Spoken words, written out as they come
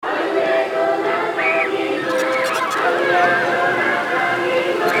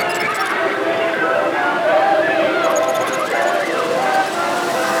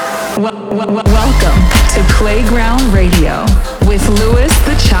Playground Radio with Louis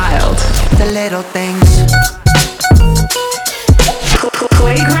the Child. The little things.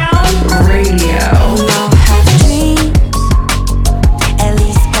 Playground Radio. We all have dreams. At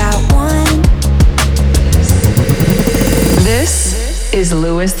least got one. This is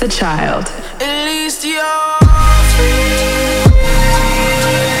Louis the Child. At least yours.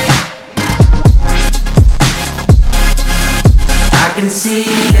 I can see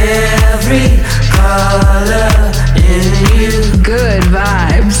every color in you. Good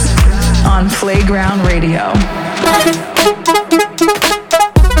vibes on Playground Radio.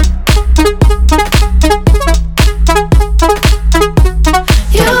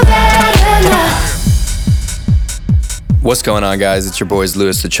 What's going on, guys? It's your boys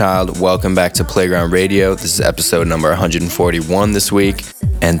Louis the Child. Welcome back to Playground Radio. This is episode number 141 this week.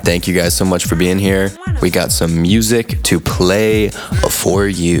 And thank you guys so much for being here. We got some music to play for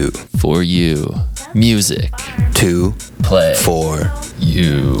you. For you. Music. To play. For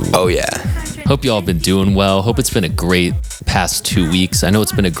you. Oh, yeah. Hope y'all been doing well. Hope it's been a great past 2 weeks. I know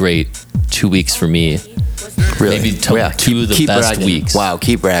it's been a great 2 weeks for me. Really? Maybe two of the best bragging. weeks. Wow,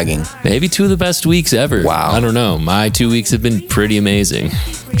 keep bragging. Maybe 2 of the best weeks ever. Wow. I don't know. My 2 weeks have been pretty amazing.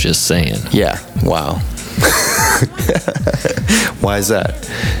 Just saying. Yeah, wow. Why is that?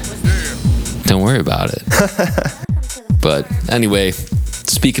 Don't worry about it. But anyway,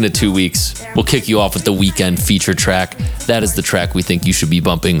 speaking of 2 weeks, we'll kick you off with the weekend feature track. That is the track we think you should be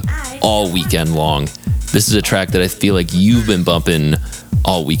bumping all weekend long. This is a track that I feel like you've been bumping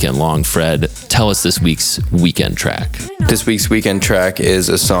all weekend long. Fred, tell us this week's weekend track. This week's weekend track is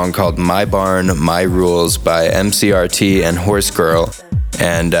a song called My Barn, My Rules by MCRT and horsegiirL.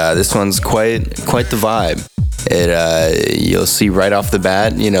 And this one's quite the vibe. You'll see right off the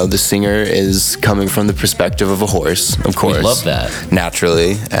bat, you know, the singer is coming from the perspective of a horse, of course. We love that.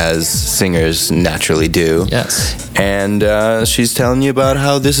 Naturally, as singers naturally do. Yes. And she's telling you about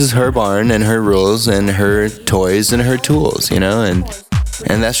how this is her barn and her rules and her toys and her tools, you know, and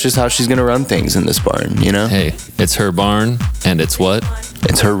that's just how she's going to run things in this barn, you know? Hey, it's her barn, and it's what?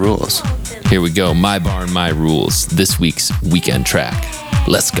 It's her rules. Here we go. My Barn, My Rules. This week's weekend track.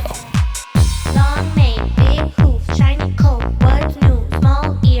 Let's go. Long mane, big hoof, shiny coat, what's new?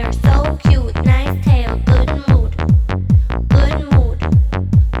 Small ear, so cute, nice tail, good mood. Good mood.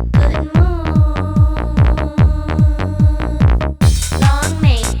 Good mood. Long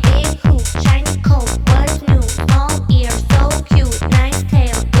mane, big hoof, shiny coat, what's new? Small ear, so cute, nice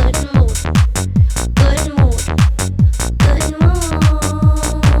tail, good mood. Good mood. Good mood.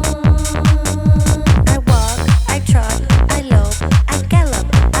 I walk, I trot, I lope, I gallop,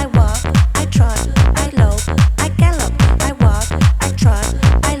 I walk, I trot, I lope, I gallop, I walk, I trot,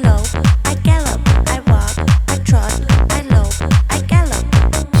 I lope, I gallop, I walk, I trot, I lope, I gallop.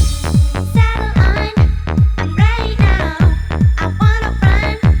 Saddle on, I'm ready now. I wanna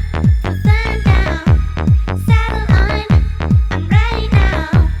run till sundown. Saddle on, I'm ready now.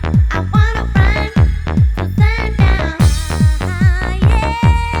 I wanna run till sundown.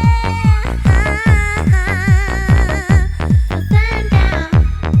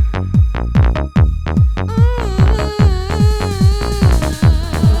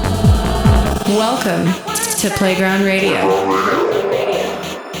 Welcome to Playground Radio.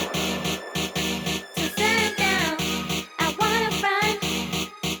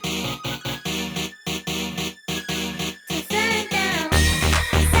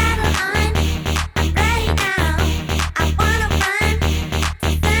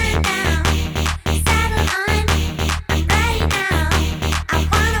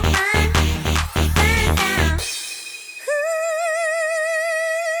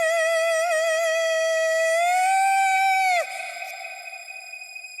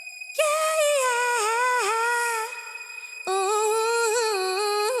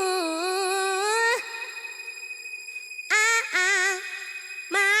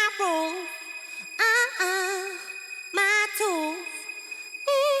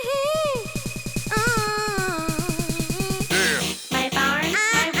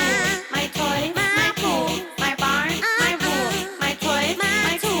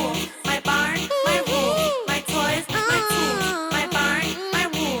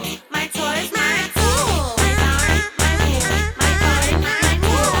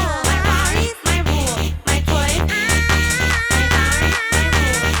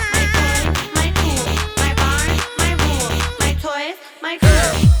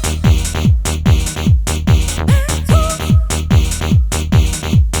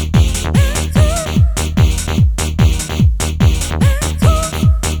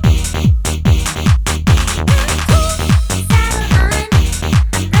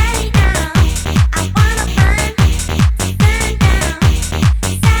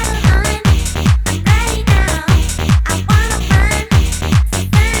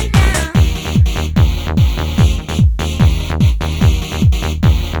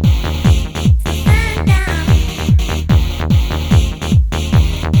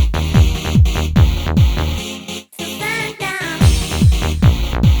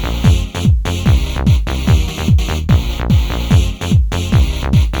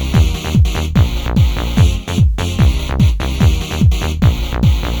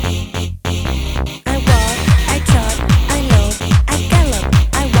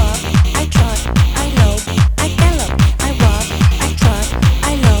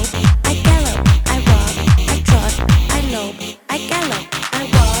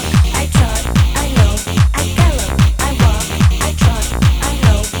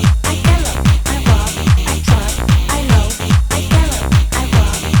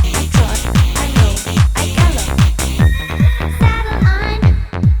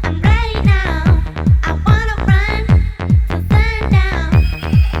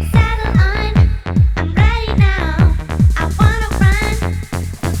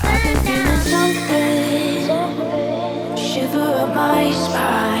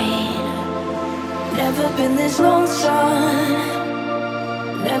 spine. Never been this lonesome,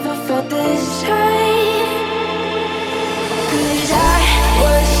 never felt this tight. 'Cause I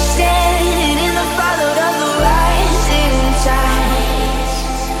was standing in the fallout of the rising tides,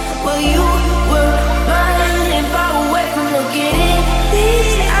 while you were running far away from looking in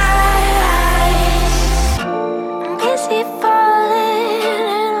these eyes. I'm dizzy falling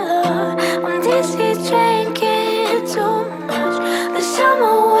in love, I'm dizzy drinking too much. The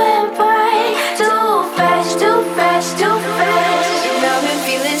summer went by too fast, too fast, too fast. And I've been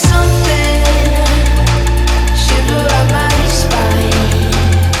feeling something shiver up my spine.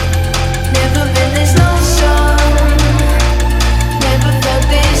 Never been this lonesome, never felt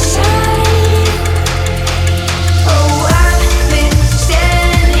this high. Oh, I've been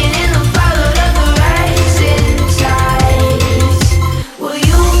standing in the fallout of the rising tides, while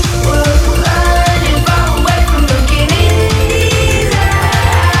you were running far away from looking in these eyes.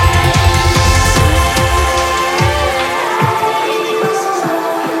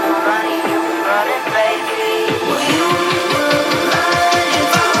 Running, baby. While you were running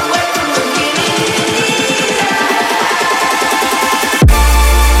far away from looking in these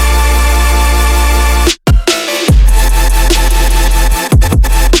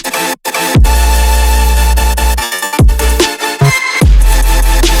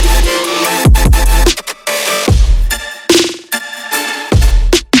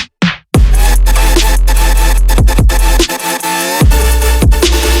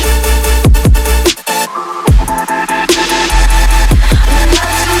Not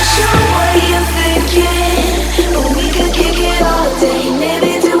too sure what you're thinking, but we could kick it all day.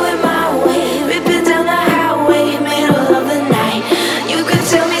 Maybe do it my way, ripping down the highway, middle of the night. You could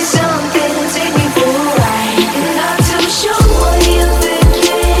tell me something, take me for a ride. Not too sure what you're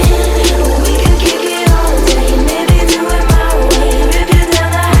thinking, but we could kick it all day. Maybe do it my way, ripping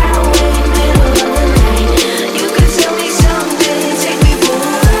down the highway, middle of the night. You could tell me something, take me for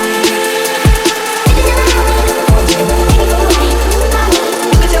a ride. You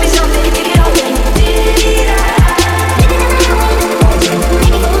could tell me something, kick it all day. You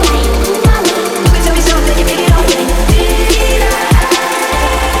could tell me something, kick it all day.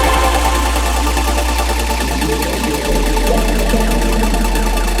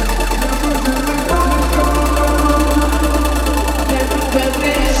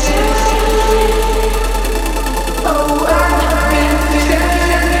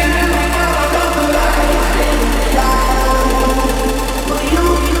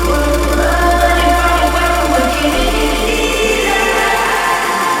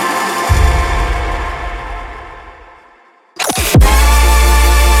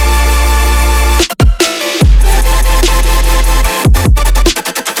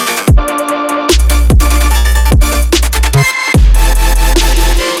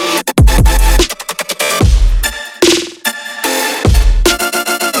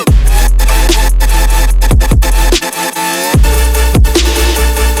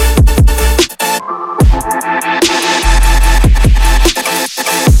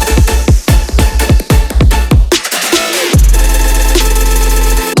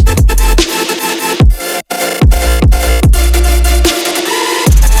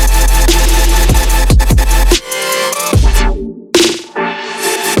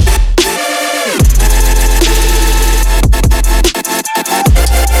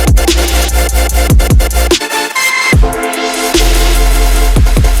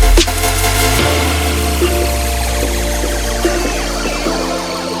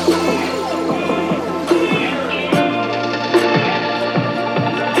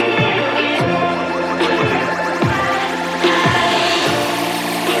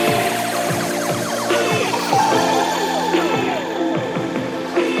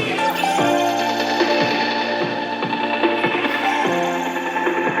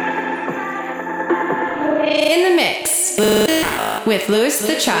 In the mix with Louis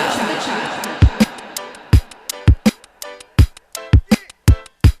the Child.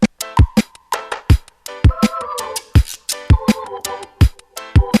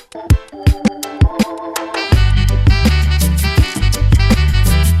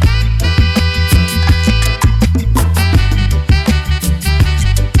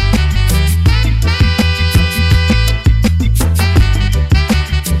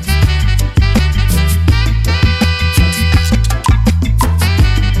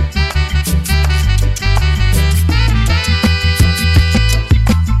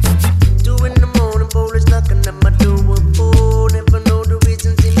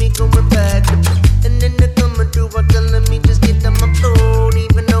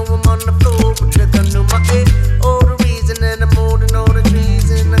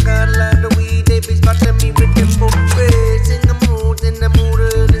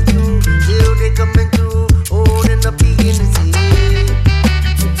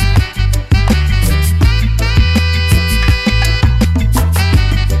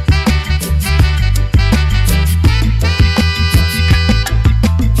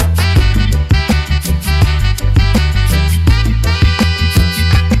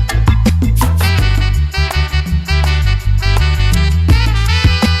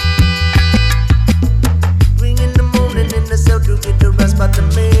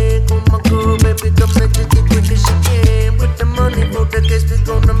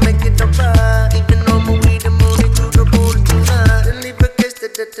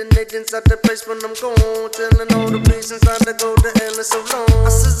 detonate inside the place when I'm gone. Telling all the reasons I to go to hell in so long. I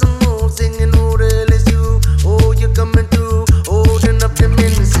see some moves singing, who the hell is you? Oh, you're coming through, holding up the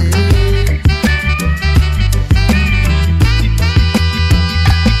menaces.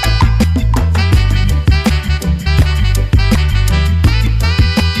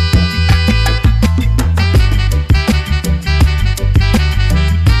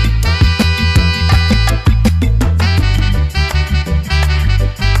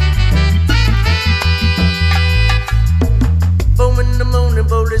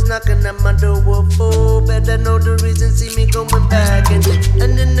 Knocking at my door, oh, better know the reason, see me going back. And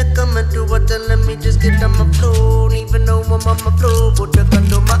then they coming through, telling me just get on my floor. Even though I'm on my floor, put the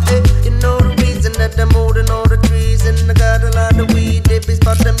gun on my head. You know the reason that I'm holding all the trees. And I got a lot of weed, they be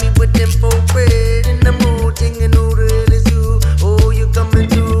spotting me with them for bread. In the mood, thinking who the hell is you? Oh, you coming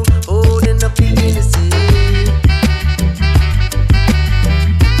through, holding up the innocent.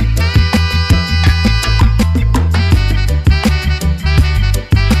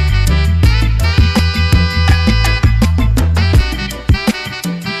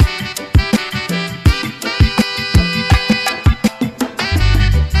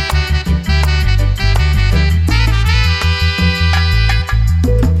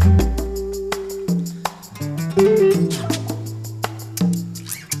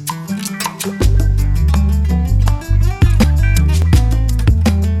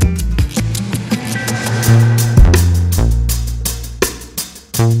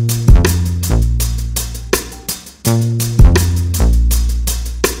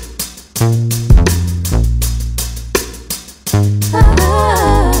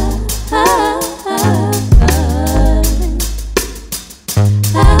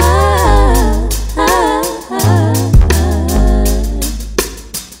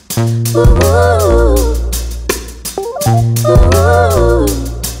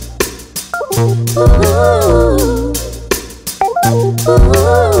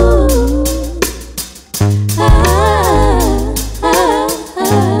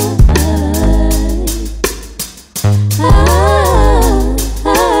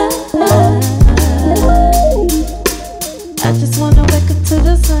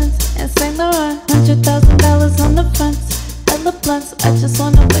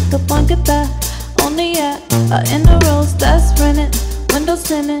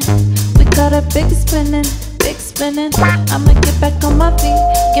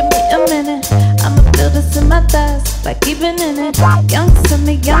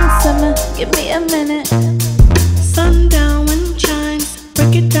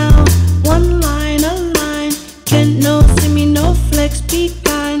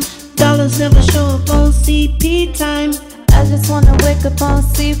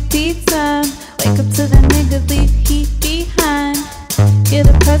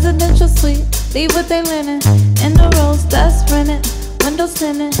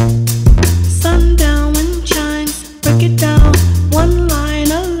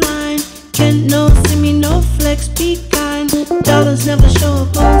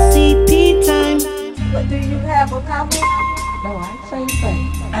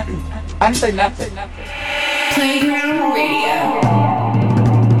 Playground Radio.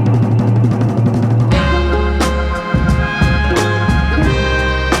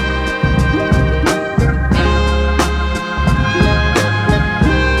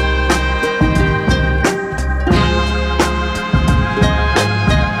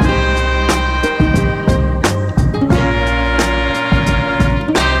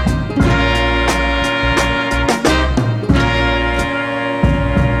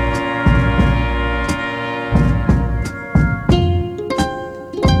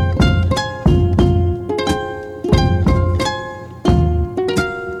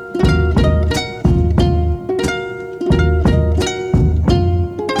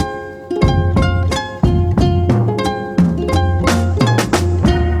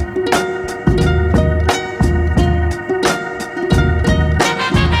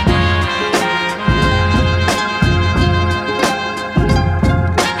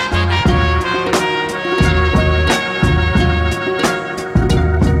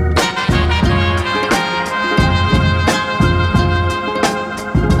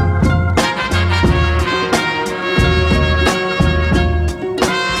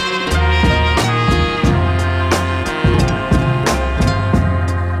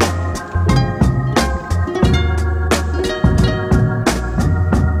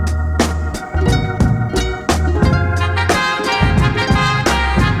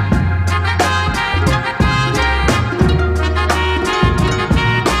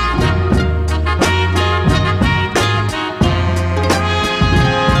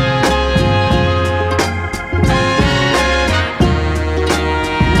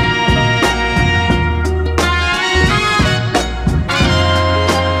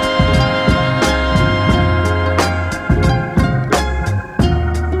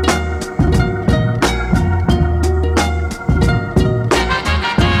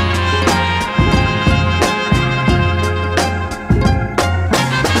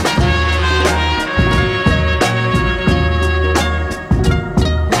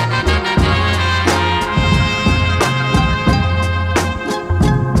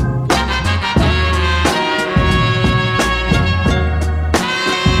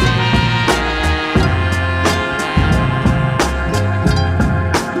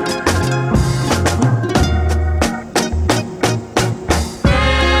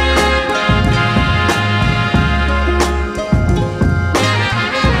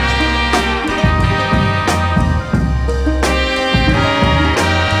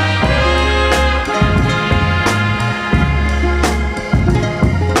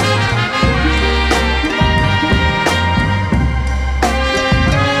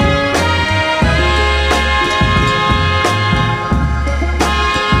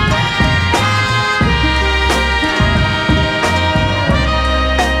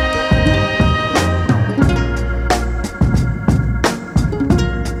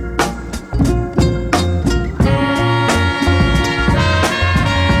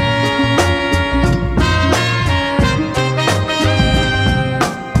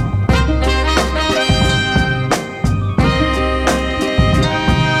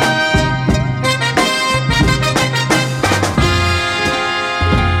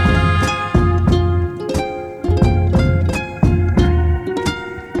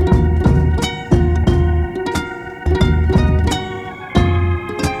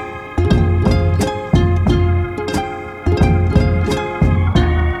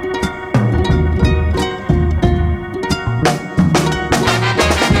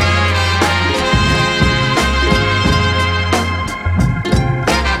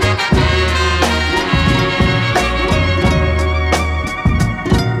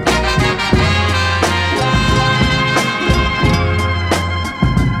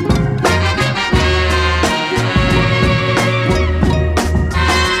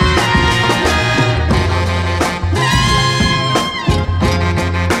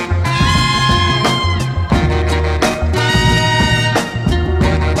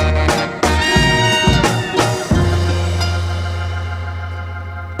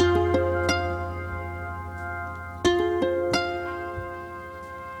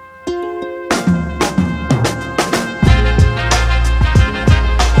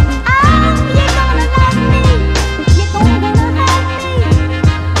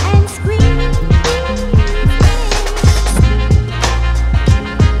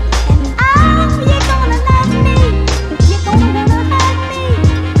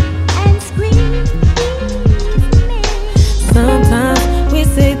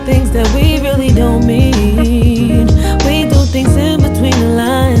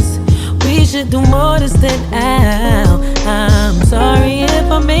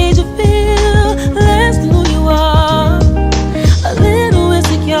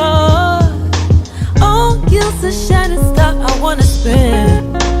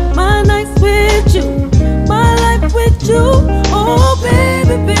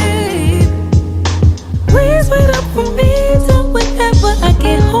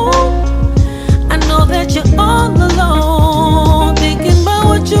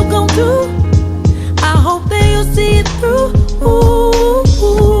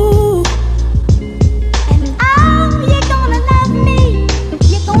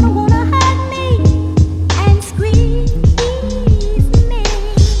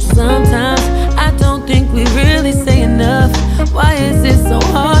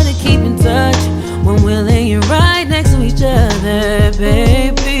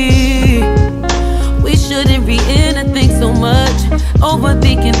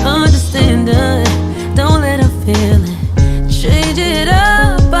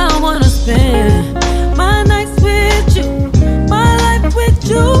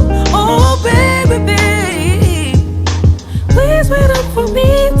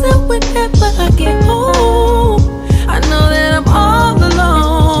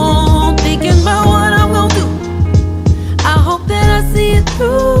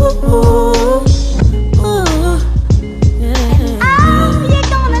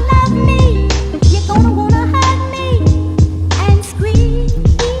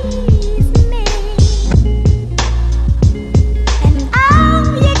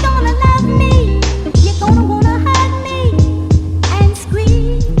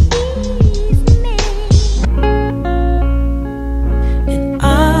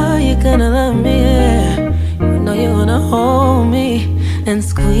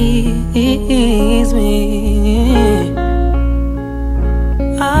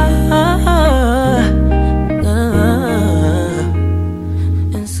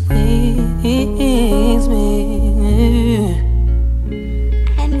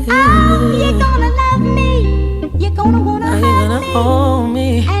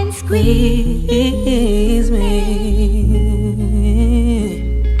 me and squeeze me.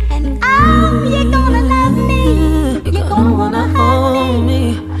 And oh, you're gonna love me. You're gonna wanna hold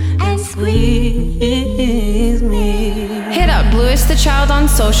me and squeeze me. Hit up Bluest the Child on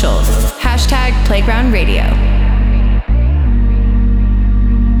socials. Hashtag Playground Radio.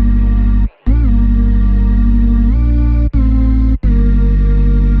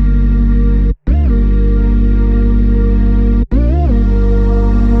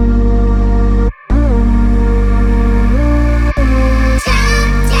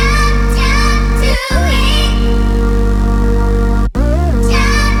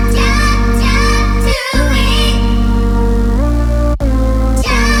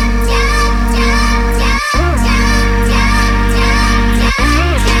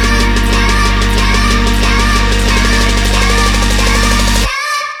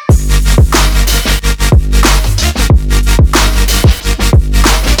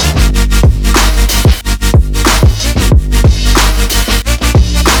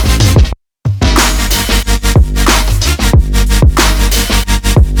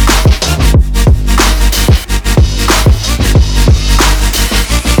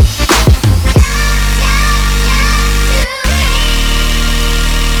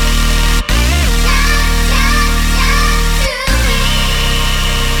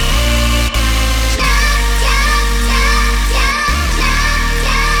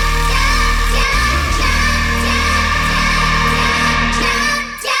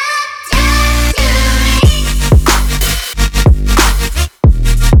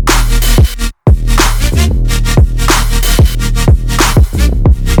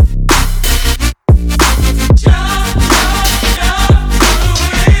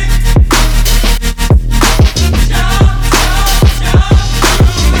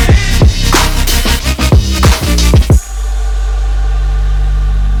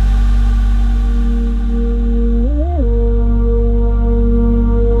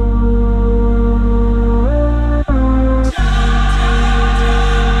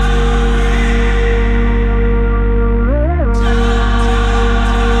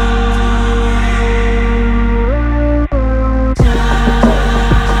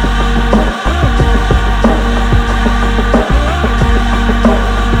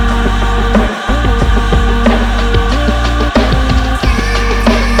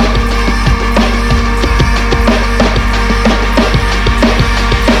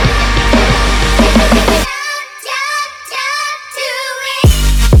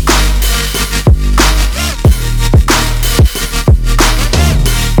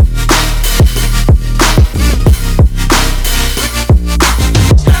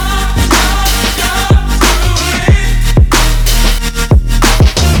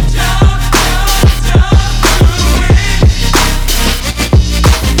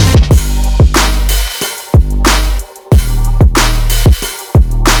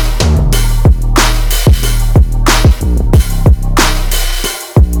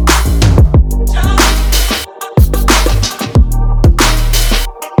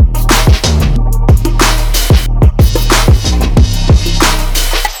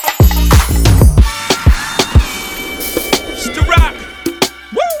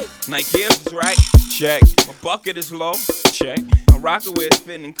 Check. My bucket is low. Check. I'm rockin' with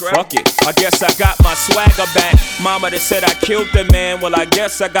spinning crack. Fuck it. I guess I got my swagger back. Mama that said I killed the man. Well, I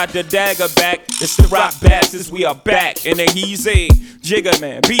guess I got the dagger back. It's the rock bastards. We are back. And the easy. Jigger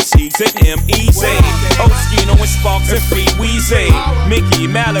man. BC and M-Easy. Oskino and Sparks and Free Weezy. Mickey,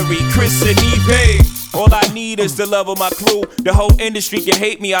 Mallory, Chris and Eve. All I need is the love of my crew. The whole industry can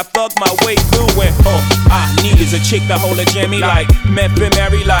hate me, I thug my way through. And all I need is a chick to hold a jammy like Meth and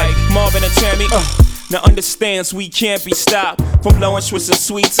Mary like Marvin and Tammy. Now understands we can't be stopped from blowing Swiss and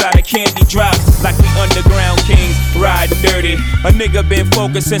sweets out of candy drops. Like we underground kings, riding dirty. A nigga been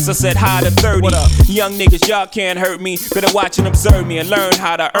focused since I said hi to 30. Young niggas, y'all can't hurt me. Better watch and observe me and learn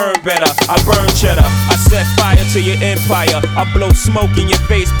how to earn better. I burn cheddar, I set fire to your empire. I blow smoke in your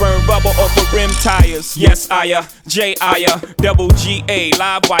face, burn rubber off of rim tires. Yes, J-I-A, double G-A,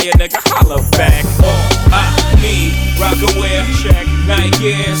 live wire, nigga, holla back. All I need, rock aware, check, night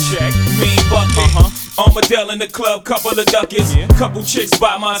gear, check, mean bucket. Armadale in the club, couple of duckies, couple chicks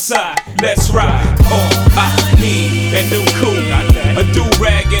by my side, let's ride. All I need, that new coupe, a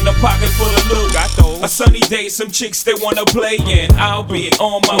do-rag in a pocket full of loot. Got those. A sunny day, some chicks they wanna play in. I'll be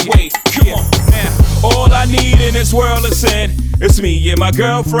on my way. Come on now. All I need in this world is sin. It's me and my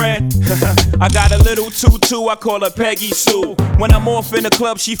girlfriend. I got a little tutu, I call her Peggy Sue. When I'm off in the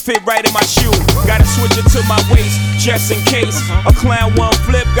club, she fit right in my shoe. Gotta switch it to my waist, just in case. A clown one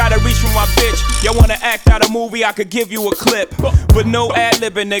flip, gotta reach for my bitch. Y'all wanna act out a movie, I could give you a clip. But no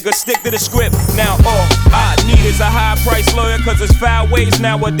ad-libbing, nigga, stick to the script. Now all I need is a high-priced lawyer, cause it's foul ways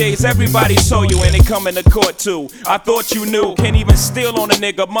nowadays. Everybody saw you and they coming to court too. I thought you knew, can't even steal on a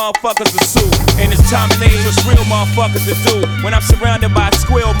nigga, motherfuckers are sue. And it's time and age, what's real motherfuckers to do. When I'm surrounded by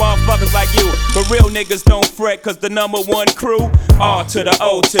squill motherfuckers like you. But real niggas don't fret, cause the number one crew, R to the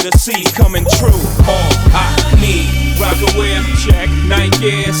O to the C, coming true. All I need, Rockaware, check. Night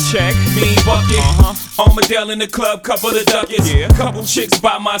gears, check. Bean bucket, Armadale in the club, couple of ducats. Couple chicks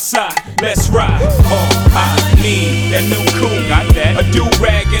by my side, let's ride. All I need, that new cool, got that. A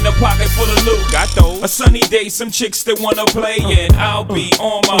do-rag in a pocket full of loot, got those. A sunny day, some chicks that wanna play, and I'll be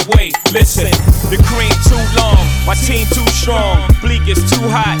on my way. Listen, the cream too long, my team too strong. Bleak is too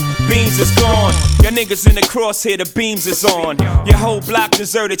hot, beans is gone. Your niggas in the crosshair, the beams is on. Your whole block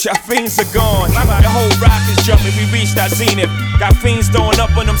deserted, your fiends are gone. Your whole rock is jumping, we reached our zenith. Got fiends throwing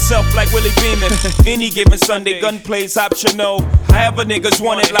up on themselves like Willie Beeman. Any given Sunday, gunplay's optional. However niggas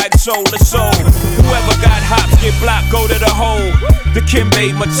want it like soul to soul. Whoever got hops, get blocked, go to the hole. The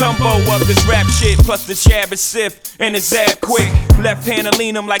Kimbe Matumbo of this rap shit, plus the Shabba Sif and his zap quick. Left hand to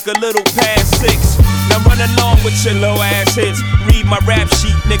lean him like a little past six. Now run along with your low ass hits. Read my rap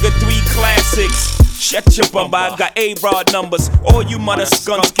sheet, nigga, 3 classics. Shut your bum, I got A-Rod numbers. All you mother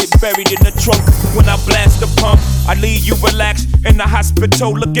skunks get buried in the trunk. When I blast the pump, I leave you relaxed in the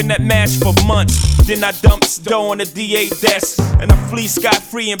hospital looking at MASH for months. Then I dump dough on the DA desk, and I flee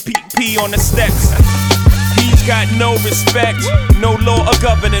scot-free and PP on the steps. He's got no respect, no law or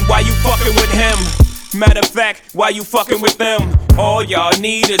governing. Why you fucking with him? Matter of fact, why you fucking with them? All y'all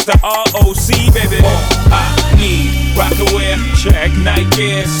need is the ROC, baby. All I need, Rockaware, check. Night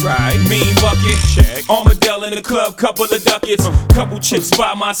gears, right. Mean bucket, check. Armadale in the club, couple of ducats. Couple chicks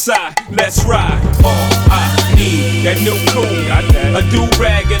by my side, let's ride. All I need, that new cool, got that. A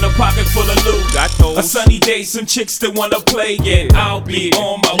do-rag in a pocket full of loot, got those. A sunny day, some chicks that wanna play, yeah, I'll be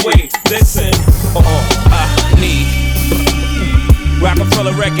on my way. Listen, all I need,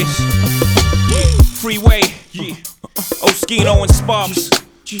 Rockefeller Records, Freeway, Oskino and Sparks,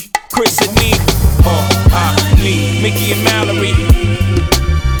 Chris and me, me, Mickey and Mallory,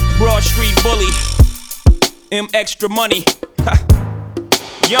 Broad Street Bully, M Extra Money,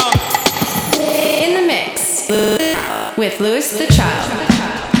 Young. In the mix with Louis the Child.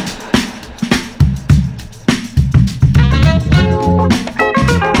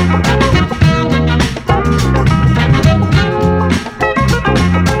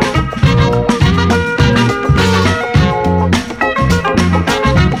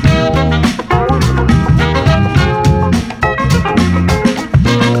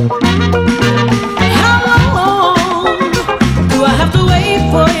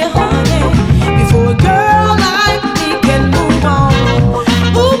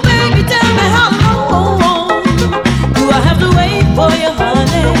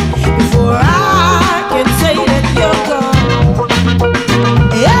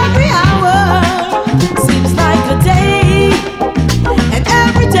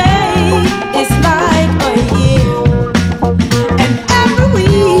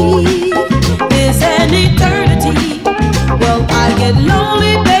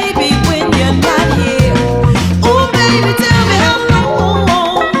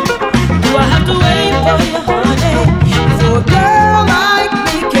 Girl like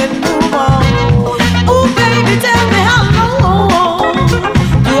me can move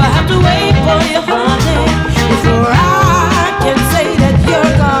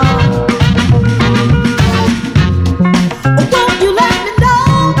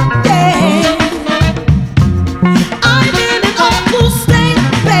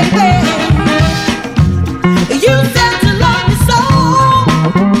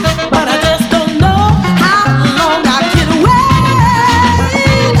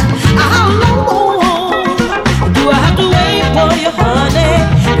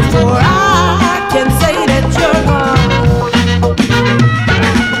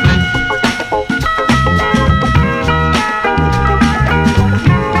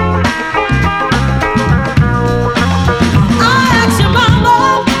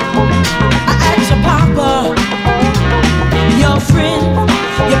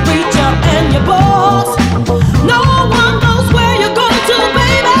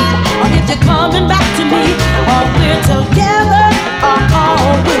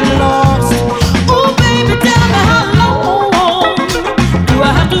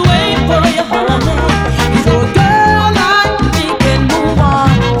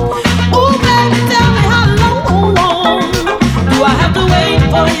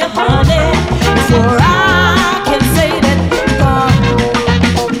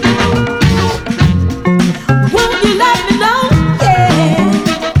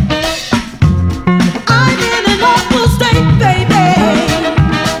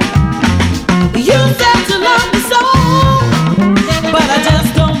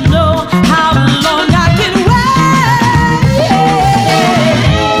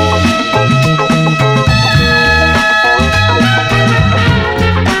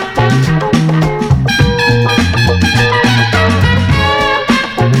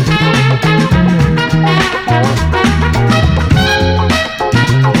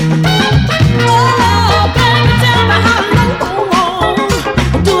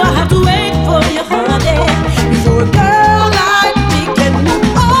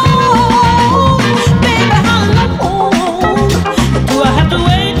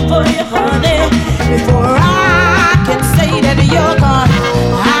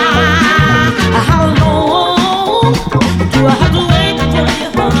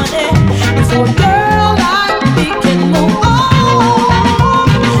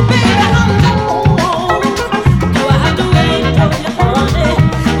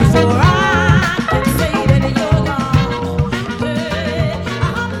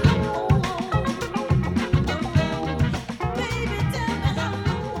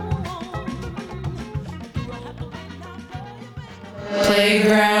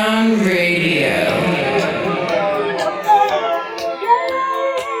Playground Radio.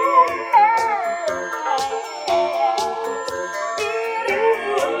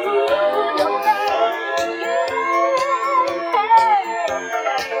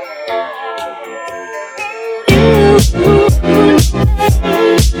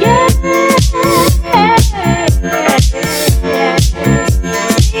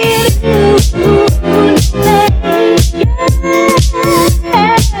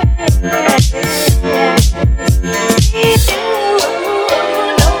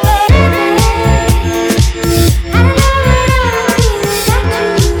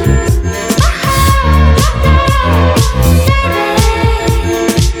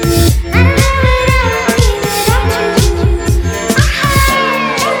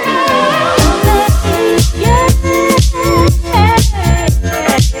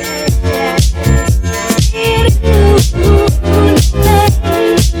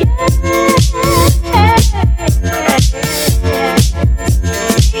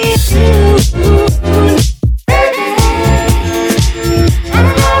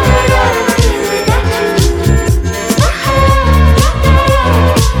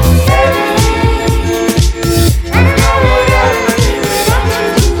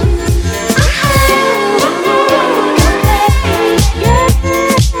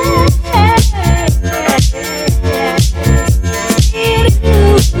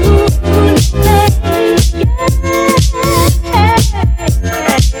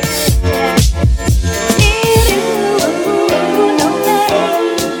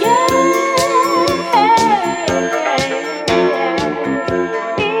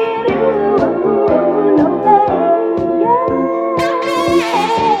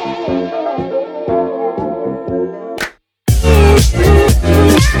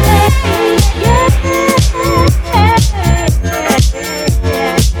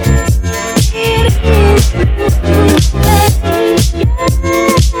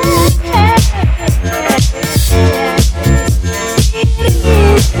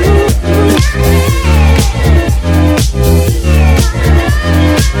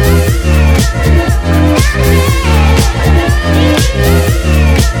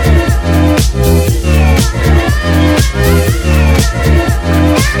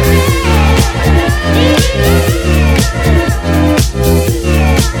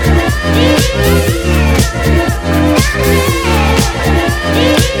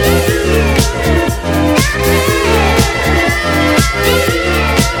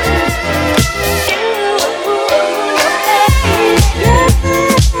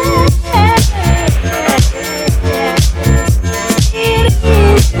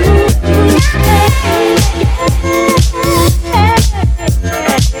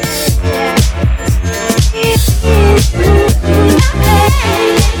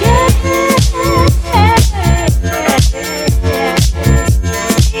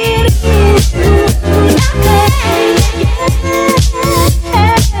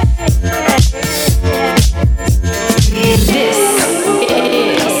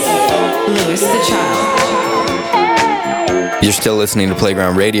 Still listening to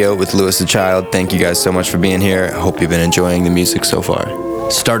Playground Radio with Louis the Child. Thank you guys so much for being here. I hope you've been enjoying the music so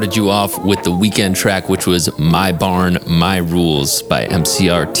far. Started you off with the weekend track, which was My Barn, My Rules by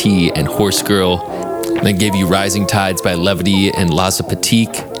MCRT and horsegiirL. Then gave you Rising Tides by Levity and Lhasa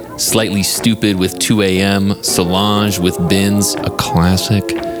Petik. Slightly Stoopid with 2 a.m. Solange with Bins, a classic.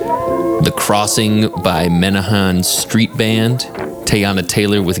 The Crossing by Menahan Street Band. Teyana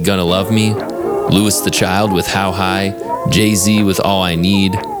Taylor with Gonna Love Me. Louis the Child with How High. Jay-Z with All I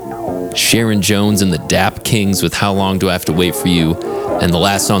Need, Sharon Jones and the Dap Kings with How Long Do I Have to Wait For You, and the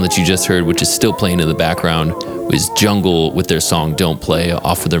last song that you just heard, which is still playing in the background, was Jungle with their song Don't Play,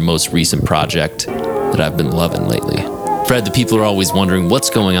 off of their most recent project that I've been loving lately. Fred, the people are always wondering what's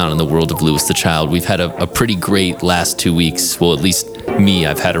going on in the world of Louis the Child. We've had a pretty great last 2 weeks. Well, at least me,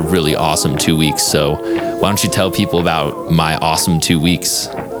 I've had a really awesome 2 weeks. So why don't you tell people about my awesome 2 weeks?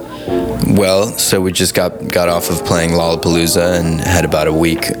 Well, so we just got off of playing Lollapalooza and had about a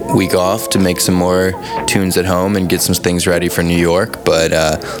week off to make some more tunes at home and get some things ready for New York. But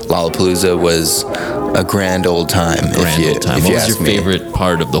Lollapalooza was a grand old time. What was your favorite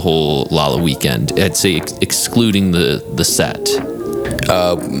part of the whole Lolla weekend? I'd say excluding the set.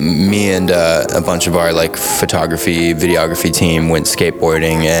 Me and a bunch of our like photography, videography team went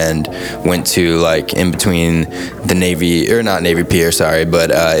skateboarding and went to like in between the Navy, or not Navy Pier, sorry,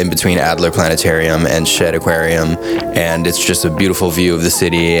 but in between Adler Planetarium and Shed Aquarium, and it's just a beautiful view of the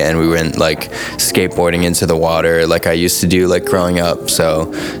city. And we went like skateboarding into the water like I used to do like growing up,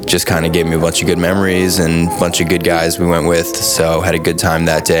 so just kind of gave me a bunch of good memories and a bunch of good guys we went with, so had a good time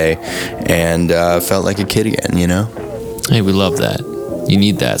that day and felt like a kid again, you know? Hey, we love that. You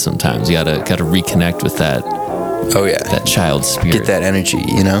need that sometimes. You gotta reconnect with that. Oh yeah, that child spirit. Get that energy,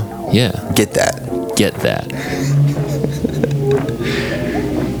 you know. Yeah. Get that.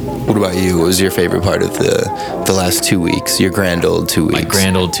 What about you? What was your favorite part of the last 2 weeks? Your grand old 2 weeks. My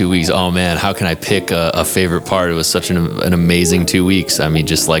grand old 2 weeks. Oh man, how can I pick a favorite part? It was such an amazing 2 weeks. I mean,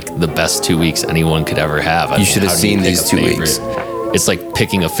 just like the best 2 weeks anyone could ever have. You should have seen these 2 weeks. It's like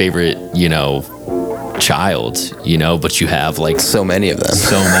picking a favorite, you know, child, you know, but you have like so many of them,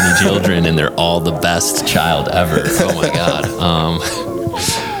 so many children, and they're all the best child ever. Oh my god.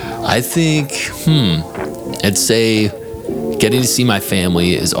 I think I'd say getting to see my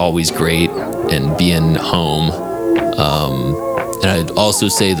family is always great, and being home, and I'd also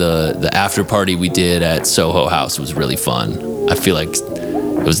say the after party we did at Soho House was really fun. I feel like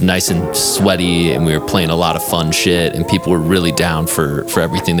it was nice and sweaty, and we were playing a lot of fun shit, and people were really down for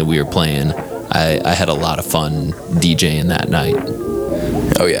everything that we were playing. I had a lot of fun DJing that night.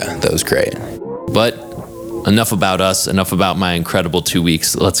 Oh yeah, that was great. But enough about us, enough about my incredible 2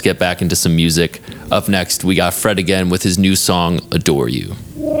 weeks. Let's get back into some music. Up next, we got Fred again with his new song, Adore You.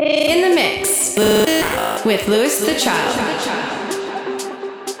 In the mix with Louis the Child.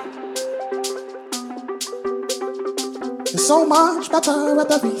 You're so much better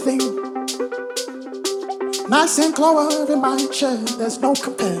at everything. Nice and clover in my chair, there's no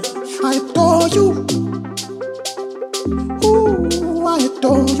compare. I adore you. Ooh, I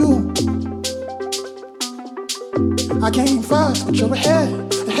adore you. I came first, but you're ahead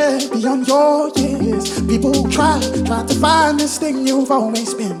beyond your years. People try to find this thing you've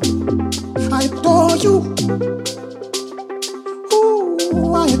always been. I adore you.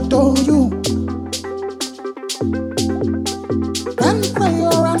 Ooh, I adore you. When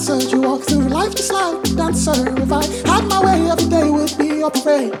prayer answered, you walk through life just like a dancer. If I had my way, every day would be a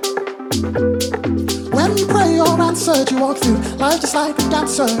parade. When prayer answered, you walk through life just like a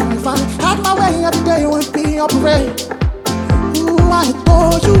dancer. If I had my way, every day would be a parade. Ooh, I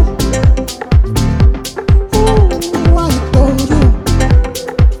adore you. Ooh, I adore you.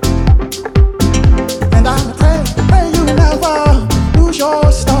 And I pray you never lose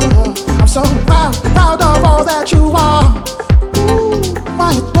your star. I'm so proud of all that you are.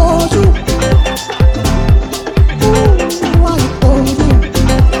 I adore you. Ooh, I adore you.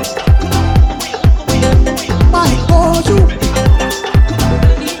 I adore you.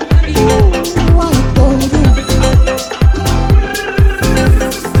 Ooh, I adore you.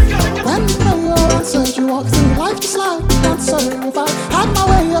 When prayer answered, you walk through life just like a dancer. If I had my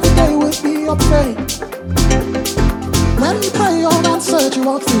way, every day would be a parade. When prayer answered, you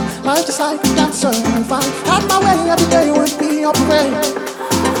walk through life just like a dancer. If I had my way, every day would be a parade.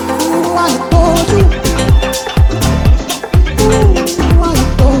 Ooh, I adore you. Ooh, I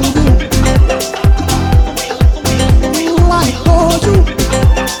adore you. Ooh, I adore you.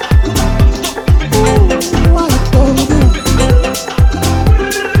 Ooh, I adore you.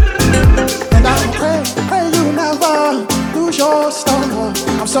 And I pray you never lose your star.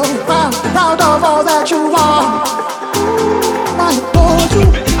 I'm so proud of all that you are. Ooh, I adore you.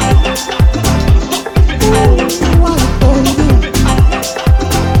 Ooh, I adore you.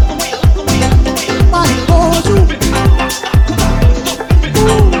 I adore you.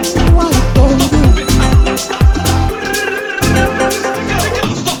 Ooh, I adore you.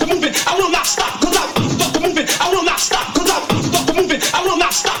 Stop the movement, I will not stop, 'cause stop the movement, I will not stop, 'cause stop the movement, I will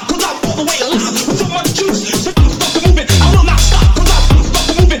not stop, 'cause I'm all the way alive with so much juice. Stop the movement, I will not stop, 'cause stop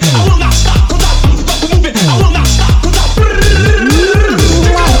the movement, I will not stop, 'cause stop the movement, I will not stop, 'cause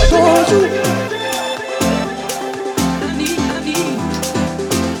Ooh, I adore you.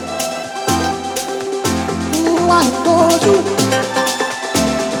 Ooh, I adore you.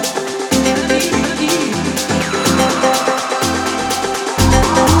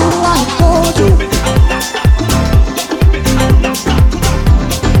 Ooh, I adore you. Ooh, I adore you.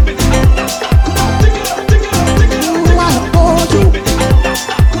 Ooh, I adore you.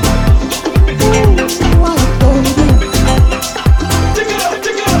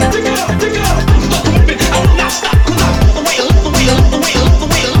 I will not stop, 'cause I will not stop, 'cause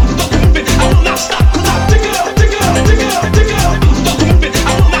I will not stop, 'cause I will not stop, 'cause I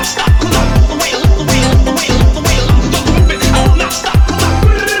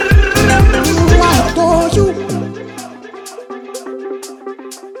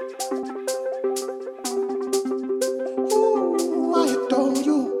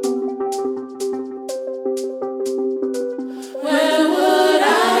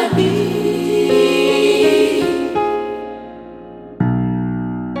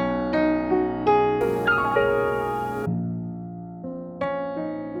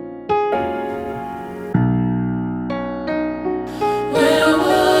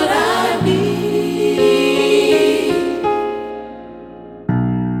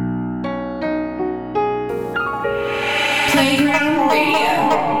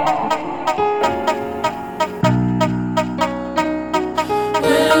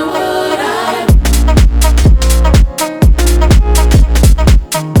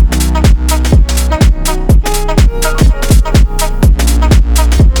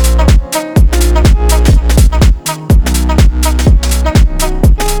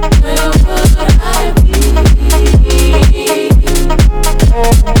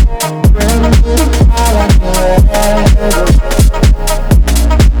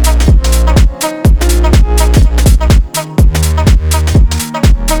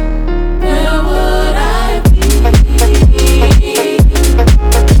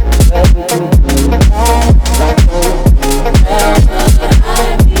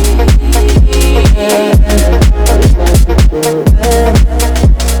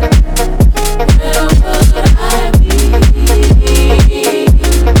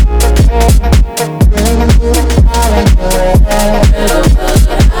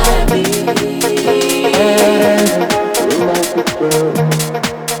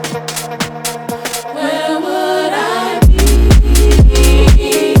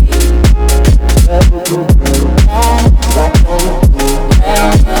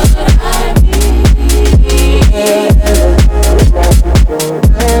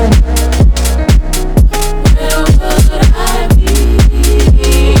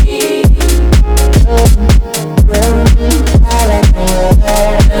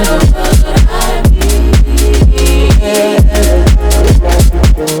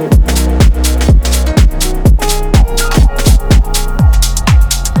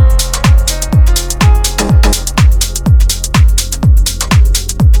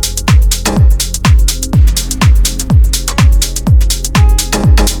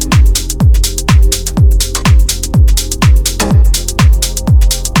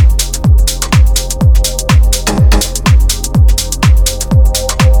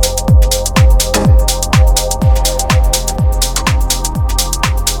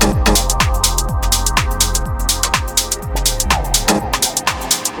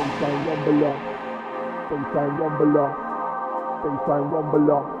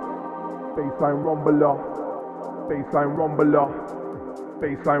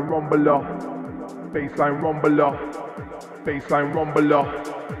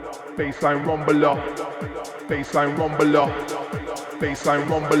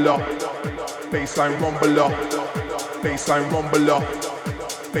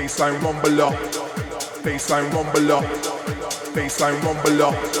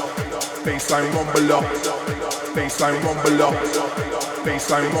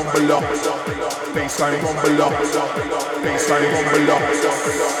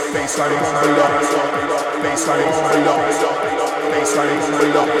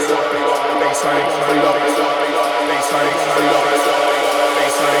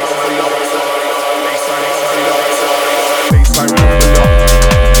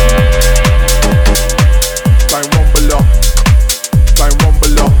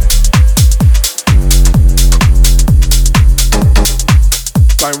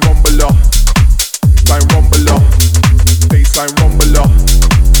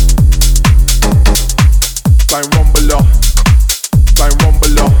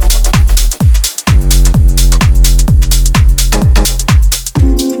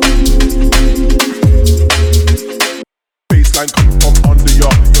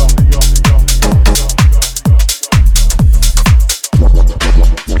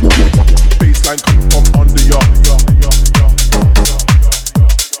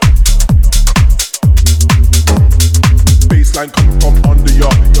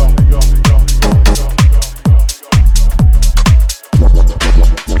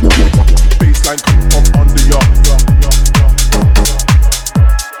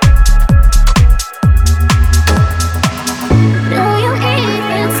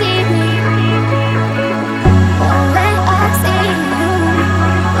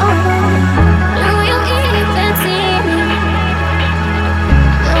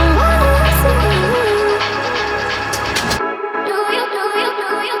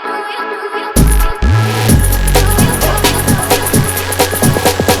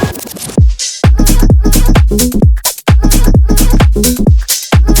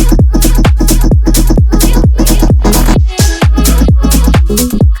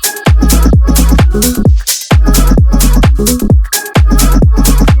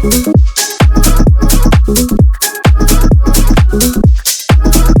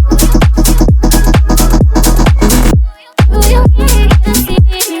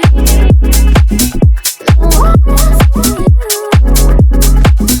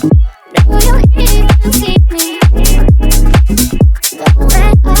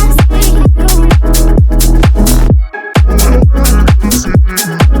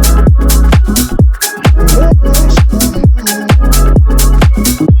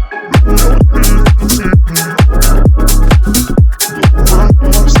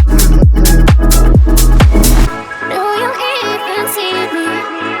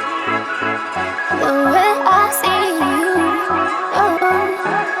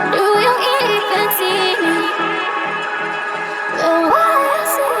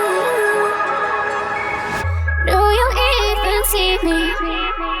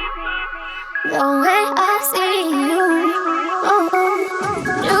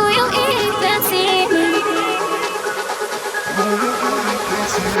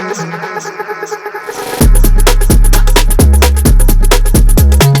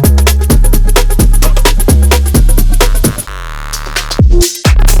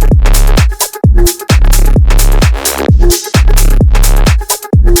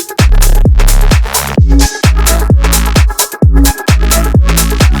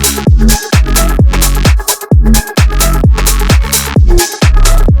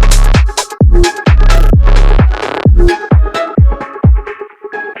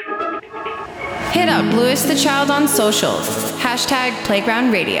socials.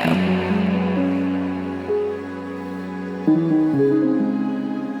 #Playground Radio.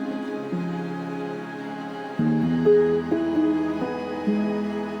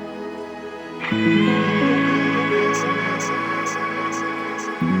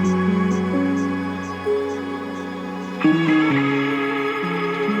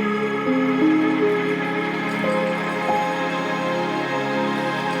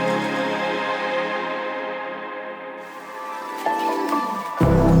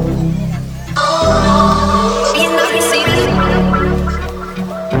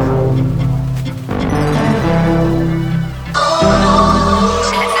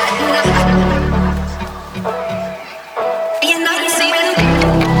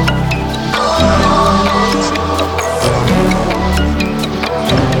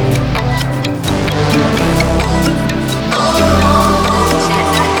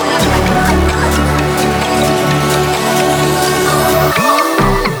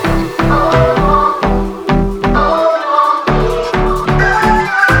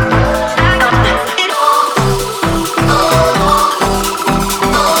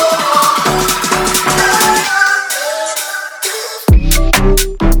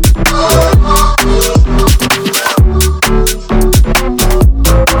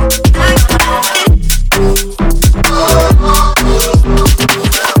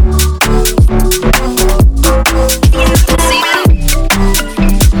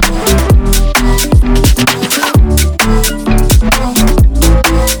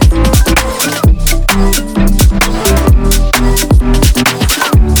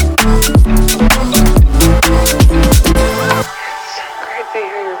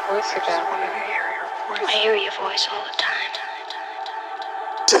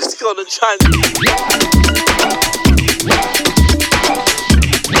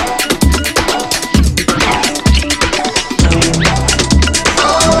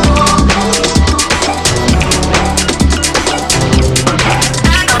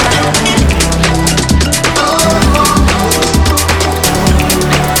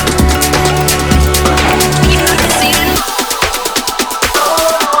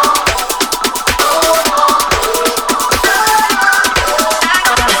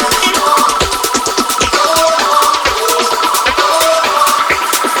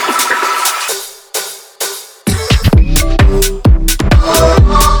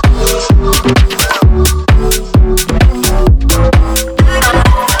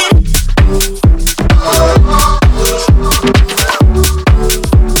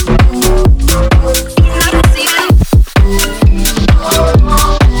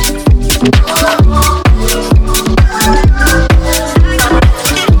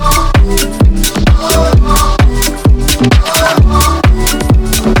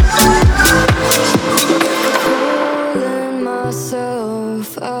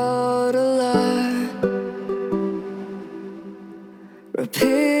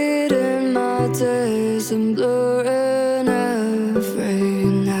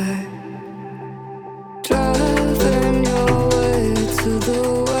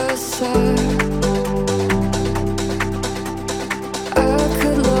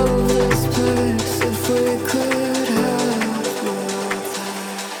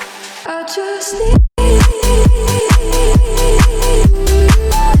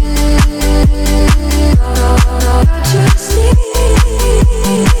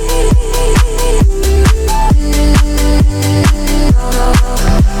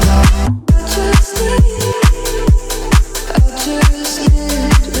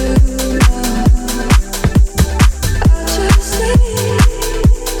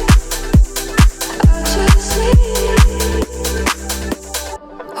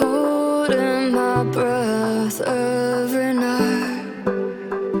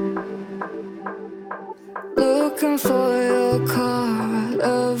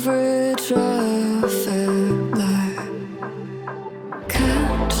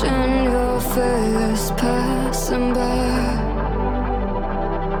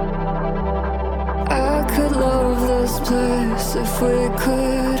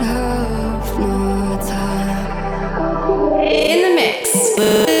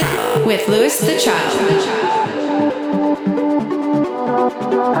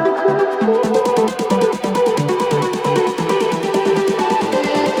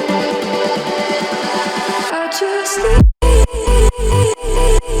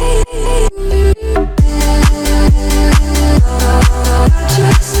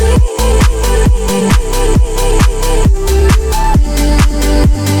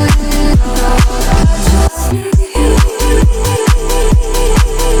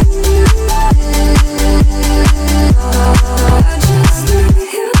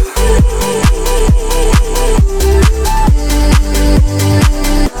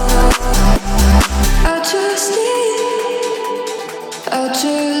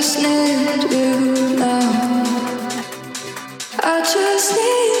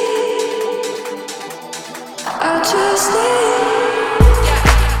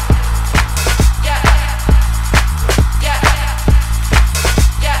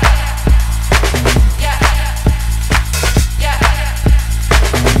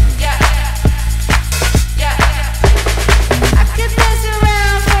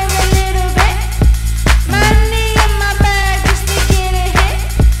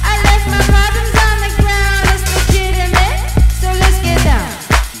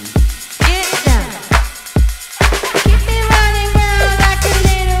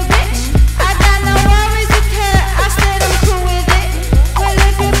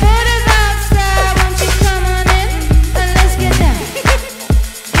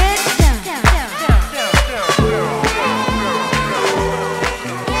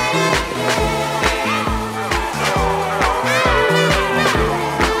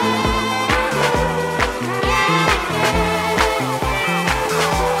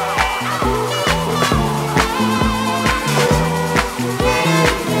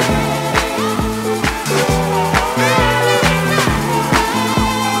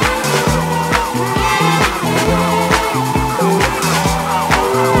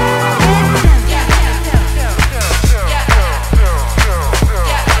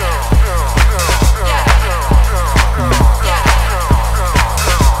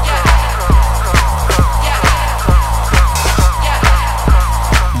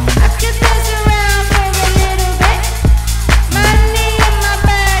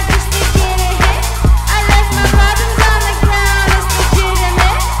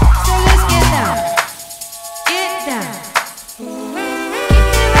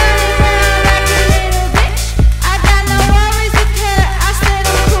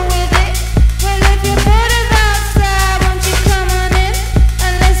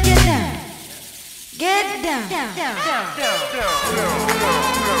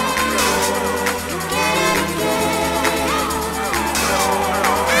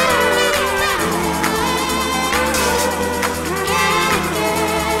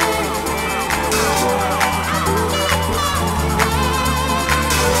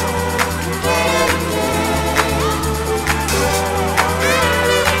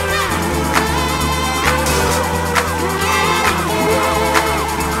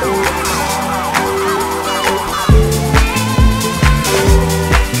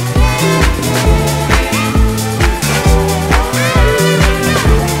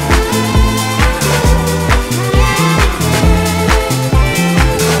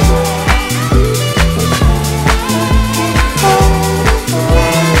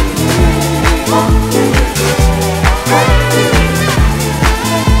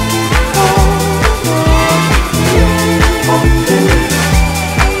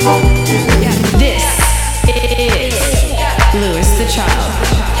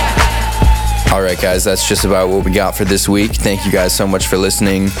 guys, that's just about what we got for this week. Thank you guys so much for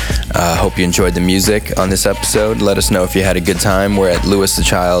listening. Hope you enjoyed the music on this episode. Let us know if you had a good time. We're at Louis the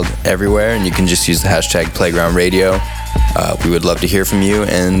Child everywhere, and you can just use the hashtag #PlaygroundRadio. We would love to hear from you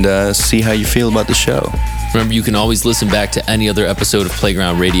and see how you feel about the show. Remember, you can always listen back to any other episode of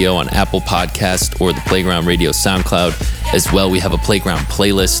Playground Radio on Apple Podcast or the Playground Radio SoundCloud. As well, we have a Playground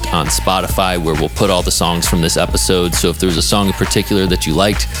playlist on Spotify where we'll put all the songs from this episode. So if there's a song in particular that you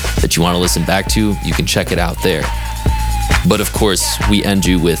liked, that you want to listen back to, you can check it out there. But of course, we end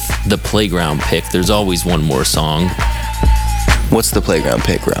you with the Playground pick. There's always one more song. What's the Playground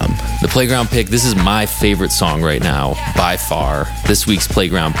pick, Rom? The Playground pick, this is my favorite song right now, by far. This week's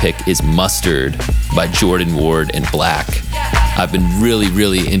Playground pick is Mustard by Jordan Ward and Black. I've been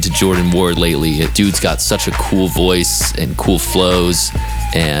really into Jordan Ward lately. Dude's got such a cool voice and cool flows,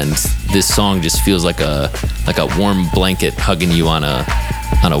 and this song just feels like a warm blanket hugging you on a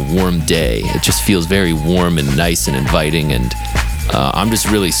warm day. It just feels very warm and nice and inviting, and I'm just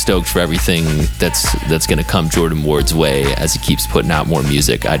really stoked for everything that's gonna come Jordan Ward's way as he keeps putting out more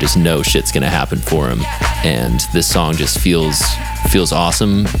music. I just know shit's gonna happen for him, and this song just feels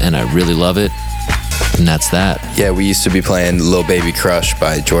awesome, and I really love it. And that's that. Yeah, we used to be playing Lil Baby Crush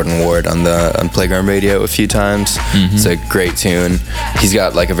by Jordan Ward on Playground Radio a few times. Mm-hmm. It's a great tune. He's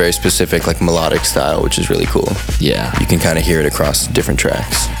got like a very specific like melodic style, which is really cool. Yeah. You can kind of hear it across different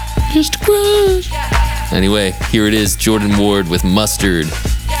tracks. Just a crush. Anyway, here it is, Jordan Ward with Mustard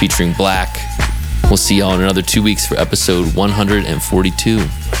featuring Black. We'll see y'all in another 2 weeks for episode 142.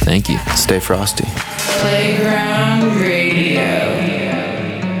 Thank you. Stay frosty. Playground Radio.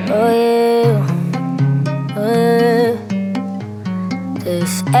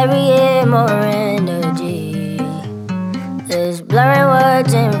 There's every year more energy. There's blurring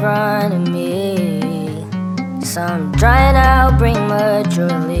words in front of me. Some drying out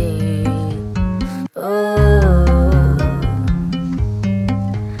prematurely.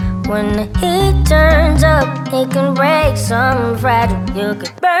 When the heat turns up, it can break something fragile. You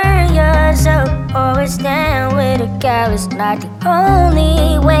could burn yourself or stand with a callous. Not the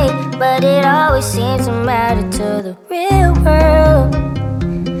only way, but it always seems to matter to the real world.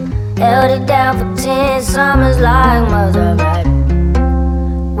 Held it down for 10 summers like Mother Rat.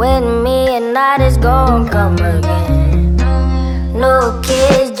 With me and night is gonna come again. No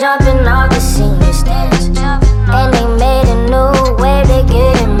kids jumping off the senior stands, and they made a new wave, they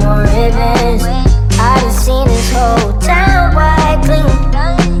getting more ribbons. I done seen this whole town wide clean.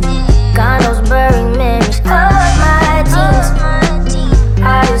 Condos bury memories of my teens.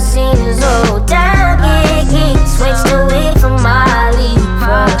 I done seen this whole town get geek. Switched away from my lead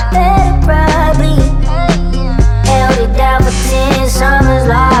for the better probably. Held it down for 10 summers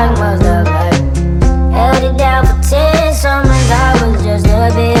like Mother Black. Held it down for 10 summers, I was just a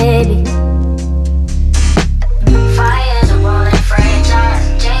baby. Fires are rolling franchise,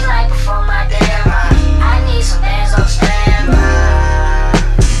 change like before my deadline. I need some bands on standby.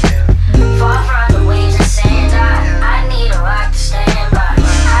 Far from the waves and sand, I need a rock to stand by.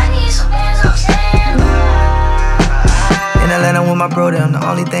 I need some bands on standby. In Atlanta with my bro them, the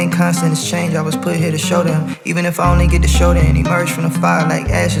only thing constant is change. I was put here to show them. Even if I only get to show them, emerge from the fire like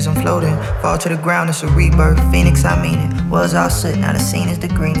ashes, I'm floating. Fall to the ground, it's a rebirth. Phoenix, I mean it. Was all soot, now the scene is the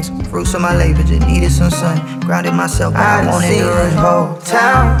greenest. Fruits of my labor, just needed some sun. Grounded myself, but I wanted to run. Whole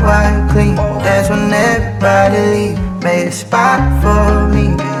town wide clean. That's when everybody leave. Made a spot for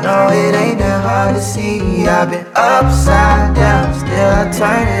me. No, it ain't that hard to see. I've been upside down, still I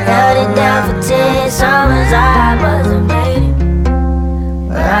turn it Held it down for 10 summers, I wasn't made it.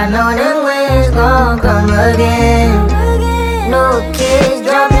 But I know them winds gon' come again. No kids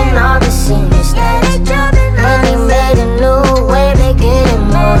jumping off the senior stands, and they made a new wave, they getting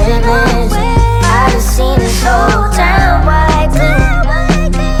more ribbons. I done seen this whole town wide clean.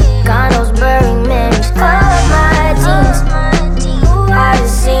 Condos bury memories of my teens. I done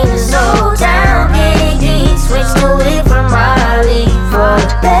seen this whole town get geek. Switched away from my league for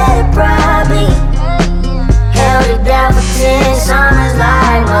the better probably. Held it down for 10 summers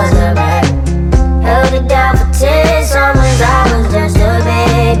like Mother Back. Held it down for 10 summers, I was just a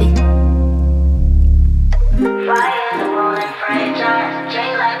baby. Fires are rolling franchise,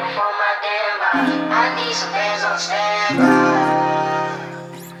 change like before my deadline. I need some bands on standby.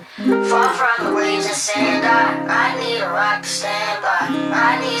 Far from the waves and sand, I need a rock to stand by.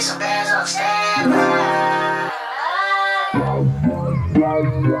 I need some bands on standby.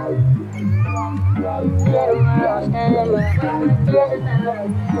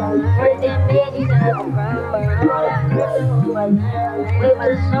 We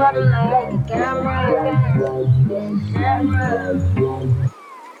was sort of like a camera.